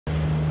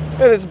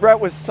Hey, this is Brett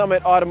with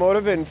Summit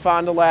Automotive in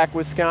Fond du Lac,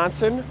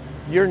 Wisconsin,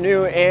 your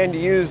new and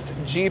used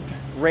Jeep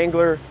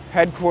Wrangler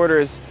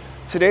headquarters.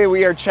 Today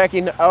we are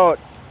checking out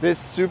this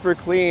super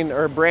clean,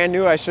 or brand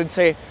new I should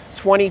say,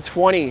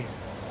 2020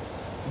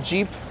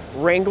 Jeep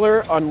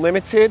Wrangler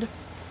Unlimited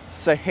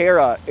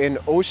SAHARA in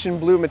ocean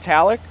blue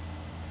metallic.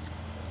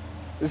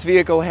 This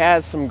vehicle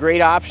has some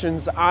great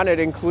options on it,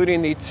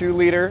 including the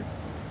 2-liter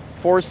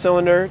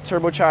 4-cylinder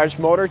turbocharged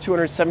motor,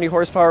 270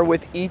 horsepower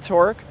with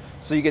e-torque.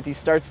 So you get these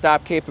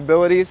start-stop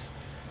capabilities.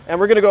 And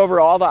we're gonna go over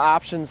all the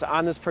options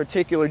on this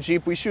particular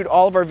Jeep. We shoot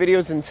all of our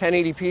videos in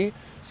 1080p,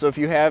 so if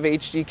you have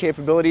HD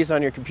capabilities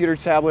on your computer,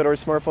 tablet, or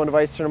smartphone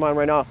device, turn them on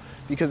right now,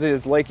 because it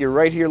is like you're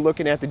right here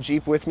looking at the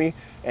Jeep with me,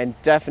 and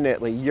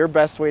definitely your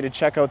best way to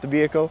check out the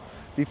vehicle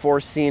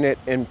before seeing it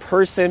in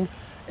person.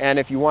 And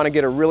if you wanna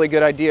get a really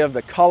good idea of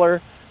the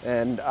color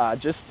and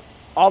just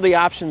all the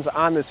options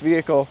on this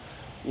vehicle,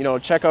 you know,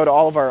 check out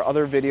all of our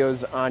other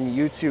videos on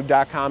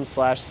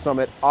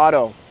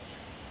youtube.com/summitauto.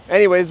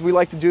 Anyways, we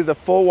like to do the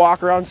full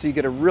walk around so you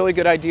get a really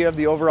good idea of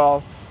the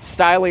overall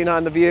styling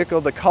on the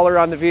vehicle, the color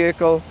on the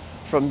vehicle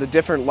from the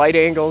different light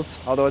angles,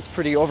 although it's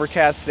pretty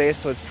overcast today,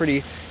 so it's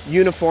pretty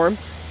uniform.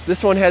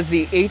 This one has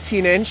the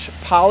 18-inch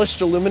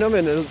polished aluminum,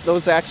 and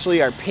those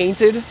actually are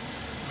painted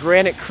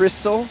granite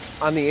crystal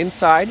on the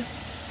inside.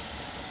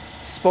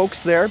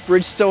 Spokes there,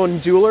 Bridgestone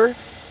Dueler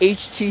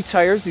HT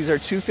tires. These are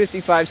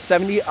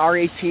 255/70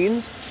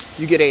 R18s.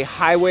 You get a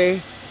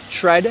highway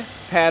tread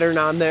pattern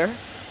on there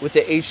with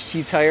the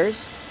HT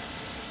tires.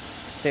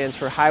 Stands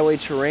for highway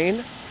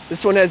terrain.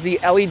 This one has the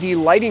LED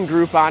lighting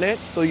group on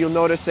it, so you'll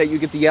notice that you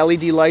get the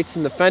LED lights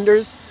in the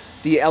fenders,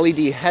 the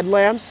LED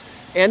headlamps,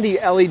 and the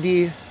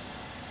LED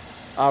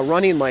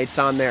running lights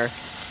on there.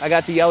 I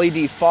got the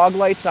LED fog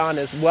lights on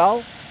as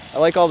well. I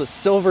like all the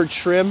silver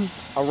trim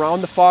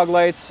around the fog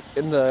lights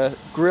in the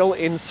grille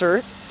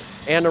insert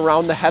and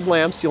around the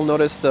headlamps. You'll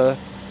notice I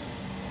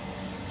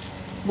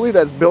believe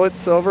that's billet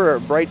silver or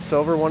bright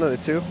silver, one of the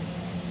two.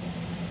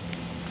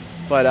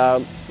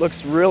 But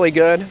looks really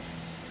good.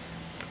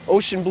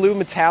 Ocean blue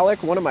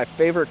metallic, one of my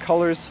favorite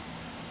colors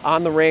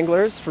on the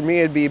Wranglers. For me,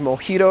 it'd be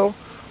mojito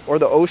or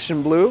the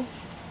ocean blue,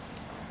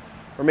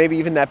 or maybe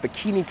even that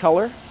bikini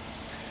color.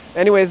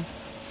 Anyways,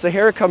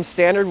 SAHARA comes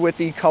standard with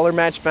the color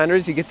match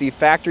fenders. You get the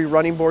factory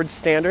running board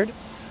standard.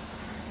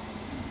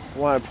 I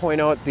want to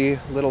point out the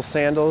little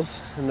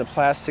sandals in the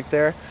plastic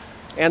there,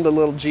 and the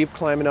little Jeep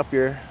climbing up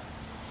your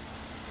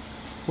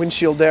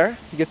windshield there.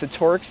 You get the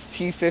Torx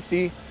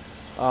T50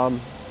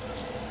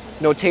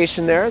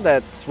 notation there.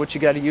 That's what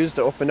you got to use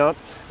to open up.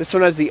 This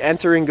one has the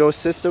enter and go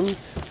system.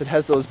 If it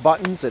has those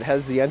buttons, it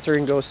has the enter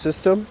and go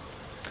system.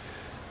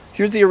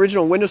 Here's the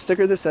original window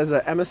sticker. This has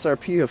a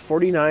MSRP of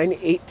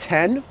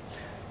 $49,810.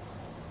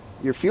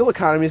 Your fuel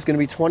economy is going to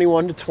be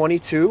 21 to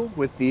 22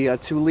 with the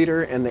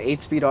 2-liter and the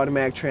 8-speed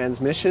automatic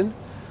transmission.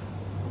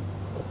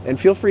 And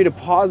feel free to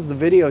pause the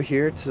video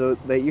here so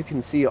that you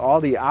can see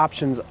all the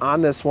options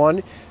on this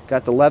one.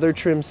 Got the leather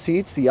trim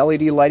seats, the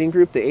LED lighting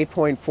group, the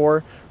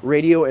 8.4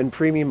 radio and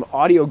premium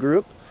audio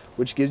group,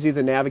 which gives you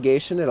the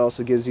navigation. It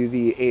also gives you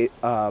the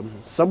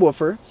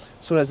subwoofer.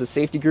 This one has a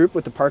safety group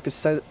with the park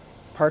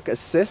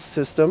assist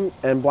system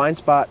and blind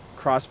spot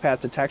cross path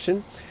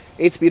detection.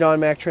 8-speed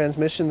automatic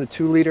transmission, the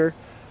 2-liter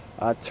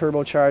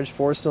turbocharged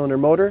 4-cylinder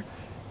motor,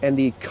 and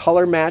the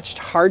color matched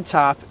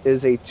hardtop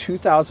is a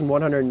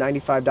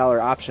 $2,195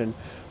 option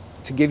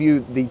to give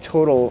you the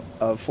total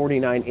of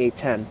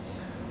 $49,810.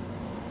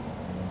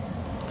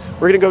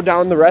 We're going to go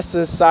down the rest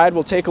of this side.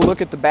 We'll take a look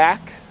at the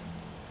back.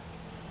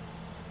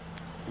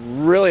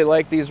 Really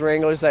like these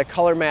Wranglers, that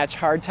color match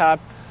hardtop.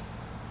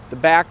 The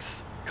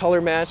back's color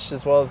matched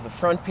as well as the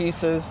front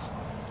pieces.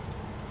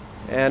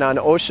 And on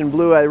ocean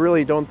blue, I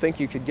really don't think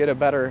you could get a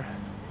better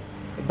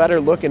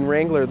looking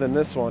Wrangler than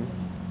this one.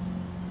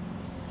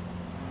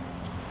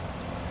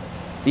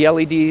 The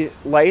LED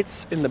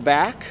lights in the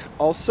back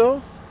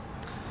also.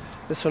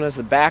 This one has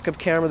the backup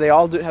camera. They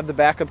all do have the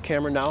backup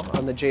camera now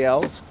on the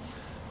JLs.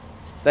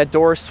 That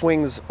door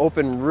swings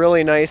open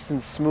really nice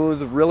and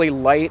smooth, really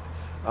light.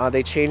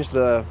 They changed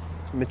the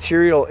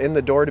material in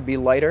the door to be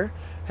lighter.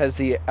 Has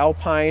the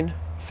Alpine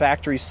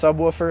factory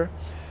subwoofer.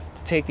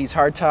 To take these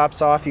hard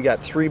tops off, you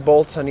got 3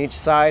 bolts on each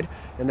side,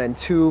 and then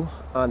 2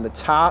 on the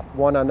top,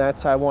 1 on that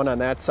side, 1 on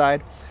that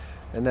side,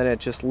 and then it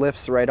just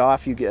lifts right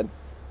off. You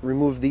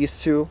remove these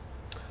 2,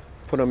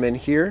 put them in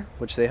here,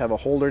 which they have a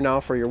holder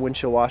now for your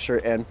windshield washer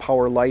and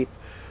power light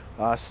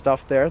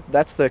stuff there.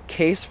 That's the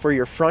case for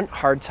your front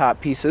hardtop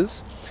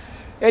pieces,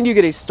 and you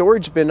get a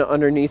storage bin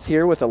underneath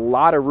here with a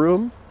lot of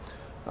room.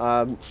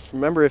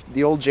 Remember, if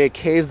the old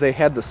JKs, they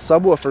had the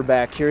subwoofer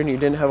back here and you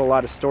didn't have a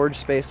lot of storage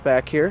space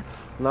back here.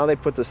 Now they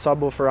put the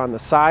subwoofer on the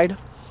side.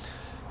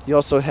 You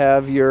also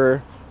have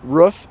your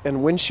roof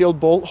and windshield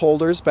bolt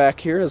holders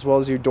back here, as well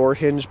as your door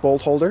hinge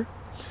bolt holder.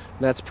 And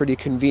that's pretty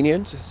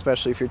convenient,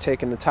 especially if you're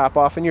taking the top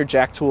off, and your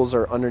jack tools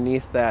are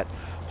underneath that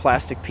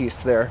plastic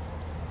piece there.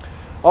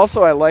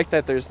 Also, I like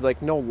that there's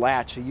like no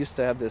latch. It used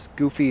to have this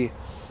goofy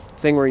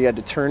thing where you had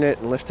to turn it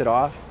and lift it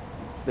off.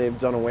 They've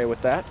done away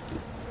with that.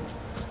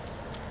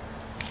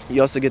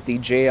 You also get the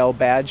JL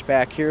badge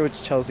back here,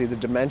 which tells you the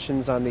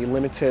dimensions on the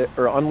limited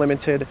or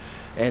unlimited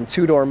and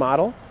two-door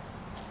model.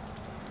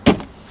 You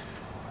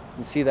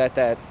can see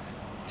that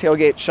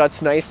tailgate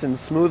shuts nice and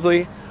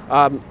smoothly.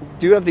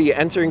 Do have the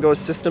enter and go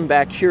system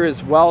back here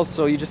as well,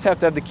 so you just have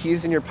to have the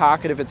keys in your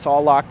pocket. If it's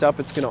all locked up,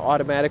 it's going to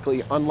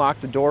automatically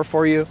unlock the door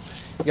for you.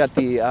 You got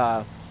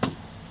the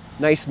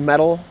nice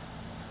metal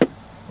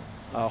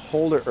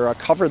holder or a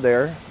cover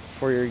there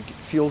for your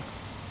fuel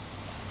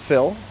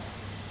fill.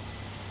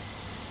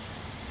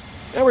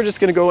 And we're just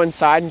going to go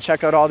inside and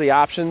check out all the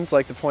options.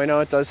 Like to point out,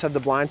 it does have the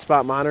blind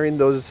spot monitoring.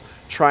 Those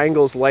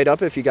triangles light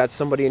up if you got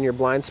somebody in your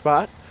blind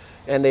spot,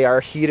 and they are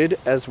heated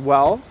as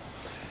well.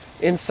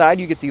 Inside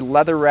you get the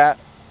leather wrap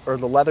or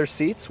the leather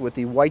seats with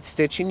the white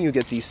stitching. You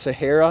get the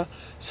SAHARA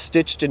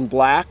stitched in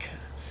black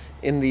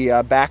in the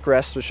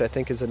backrest, which I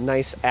think is a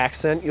nice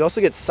accent. You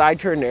also get side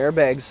curtain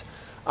airbags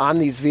on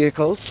these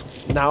vehicles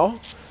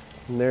now,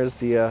 and there's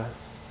the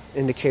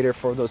indicator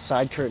for those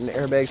side curtain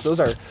airbags.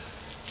 Those are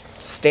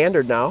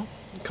standard now.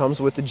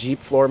 Comes with the Jeep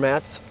floor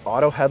mats,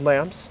 auto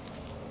headlamps,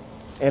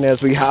 and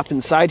as we hop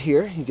inside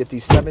here, you get the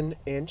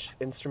 7-inch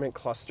instrument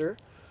cluster,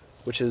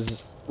 which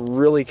is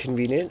really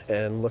convenient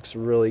and looks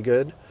really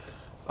good.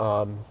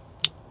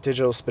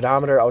 Digital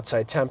speedometer,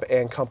 outside temp,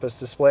 and compass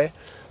display.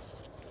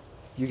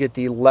 You get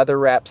the leather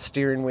wrapped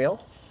steering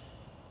wheel,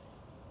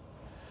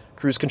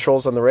 cruise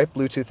controls on the right,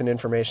 Bluetooth and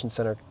information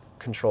center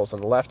controls on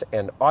the left,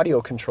 and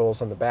audio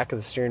controls on the back of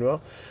the steering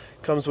wheel.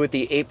 Comes with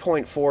the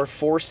 8.4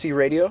 4C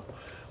radio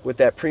with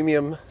that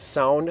premium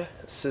sound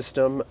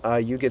system.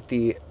 You get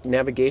the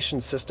navigation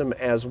system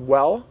as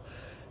well,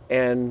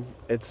 and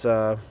it's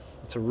a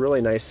really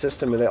nice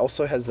system. And it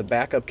also has the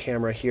backup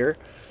camera here,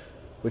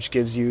 which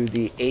gives you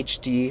the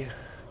HD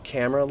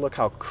camera. Look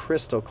how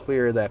crystal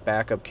clear that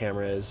backup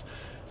camera is.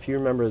 If you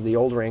remember the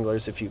old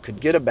Wranglers, if you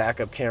could get a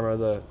backup camera,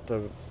 the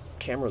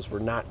cameras were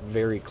not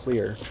very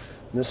clear.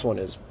 And this one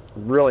is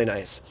really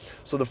nice.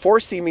 So the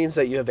 4C means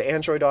that you have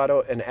Android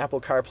Auto and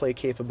Apple CarPlay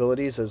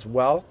capabilities as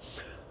well.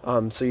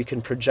 So you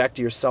can project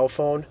your cell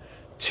phone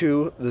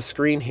to the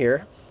screen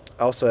here.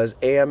 Also has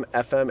AM,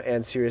 FM,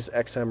 and Sirius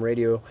XM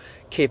radio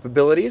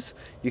capabilities.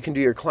 You can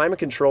do your climate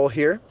control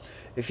here.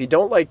 If you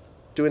don't like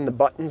doing the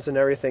buttons and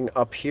everything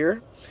up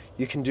here,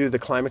 you can do the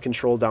climate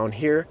control down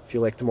here if you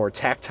like the more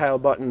tactile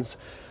buttons.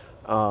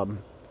 For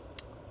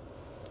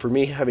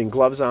me, having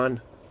gloves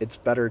on, it's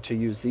better to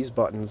use these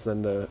buttons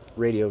than the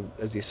radio.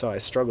 As you saw, I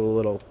struggle a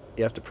little.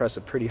 You have to press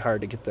it pretty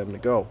hard to get them to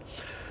go.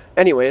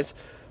 Anyways,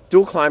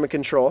 dual climate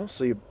control,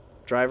 so your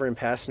driver and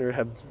passenger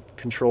have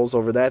controls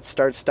over that.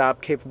 Start-stop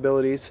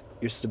capabilities.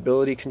 Your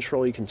stability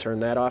control, you can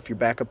turn that off. Your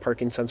backup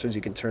parking sensors,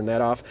 you can turn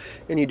that off.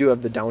 And you do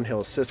have the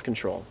downhill assist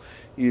control.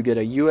 You get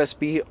a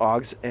USB,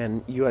 AUX,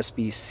 and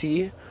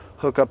USB-C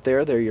hook up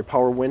there. They're your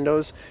power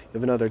windows. You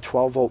have another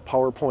 12-volt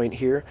power point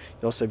here.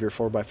 You also have your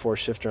 4x4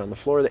 shifter on the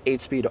floor. The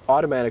 8-speed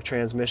automatic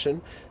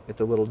transmission with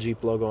the little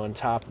Jeep logo on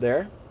top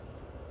there.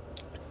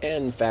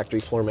 And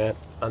factory floor mat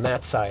on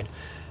that side.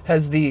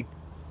 Has the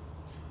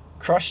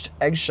crushed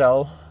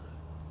eggshell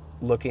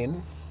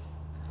looking,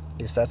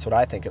 at least that's what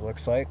I think it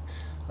looks like,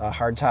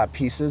 hardtop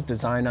pieces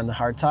designed on the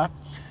hardtop.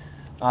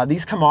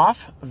 These come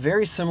off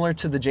very similar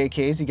to the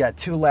JKs. You got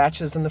two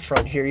latches in the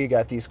front here. You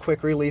got these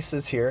quick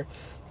releases here.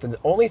 The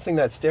only thing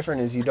that's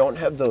different is you don't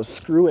have those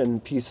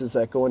screw-in pieces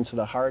that go into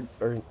the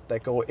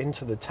that go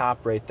into the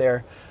top right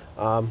there.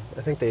 I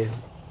think they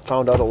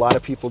found out a lot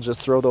of people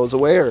just throw those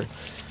away or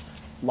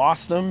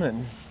lost them,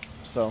 and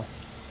so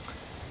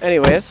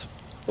anyways,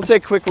 we'll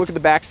take a quick look at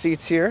the back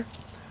seats here.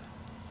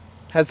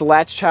 Has the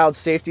latch child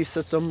safety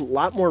system, a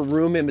lot more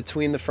room in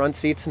between the front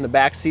seats and the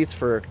back seats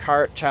for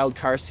child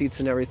car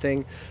seats and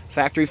everything.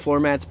 Factory floor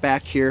mats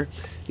back here.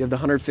 You have the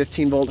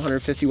 115 volt,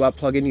 150 watt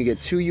plug-in. You get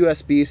two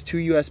USBs, two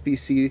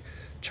USB-C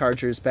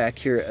chargers back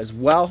here as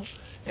well,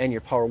 and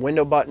your power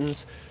window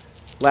buttons.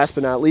 Last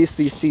but not least,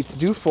 these seats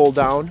do fold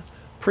down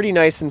pretty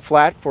nice and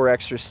flat for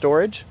extra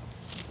storage.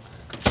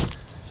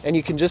 And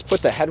you can just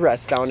put the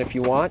headrest down if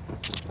you want.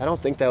 I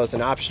don't think that was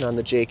an option on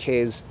the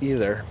JKs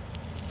either.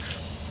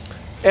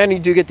 And you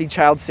do get the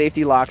child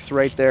safety locks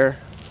right there,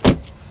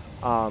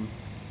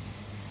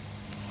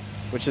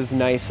 which is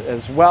nice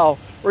as well.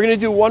 We're gonna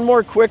do one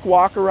more quick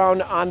walk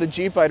around on the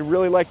Jeep. I'd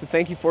really like to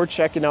thank you for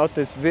checking out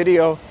this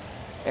video,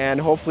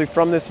 and hopefully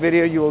from this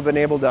video you will have been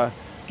able to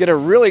get a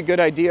really good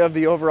idea of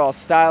the overall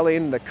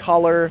styling, the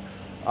color,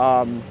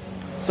 some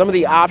of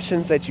the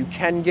options that you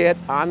can get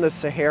on the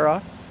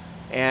SAHARA,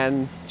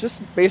 and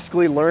just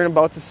basically learn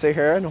about the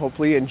SAHARA, and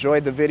hopefully you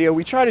enjoyed the video.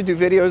 We try to do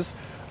videos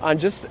on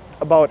just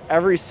about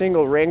every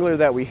single Wrangler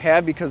that we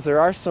have because there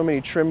are so many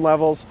trim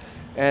levels,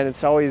 and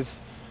it's always,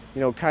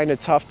 you know, kind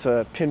of tough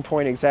to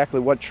pinpoint exactly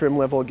what trim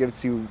level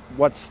gives you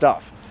what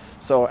stuff.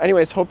 So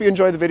anyways, hope you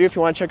enjoyed the video. If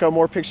you want to check out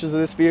more pictures of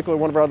this vehicle or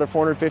one of our other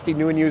 450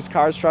 new and used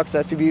cars, trucks,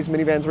 SUVs,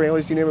 minivans,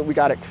 Wranglers, you name it, we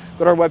got it.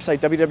 Go to our website,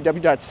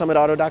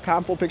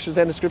 www.summitauto.com. Full pictures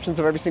and descriptions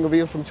of every single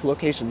vehicle from 2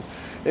 locations.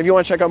 And if you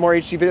want to check out more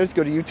HD videos,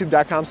 go to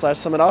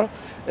youtube.com/summitauto.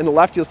 In the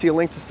left, you'll see a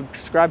link to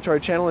subscribe to our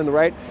channel. In the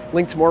right,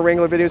 link to more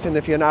Wrangler videos. And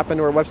if you have not been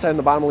to our website, in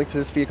the bottom, a link to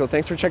this vehicle.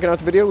 Thanks for checking out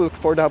the video. We look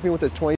forward to helping you with this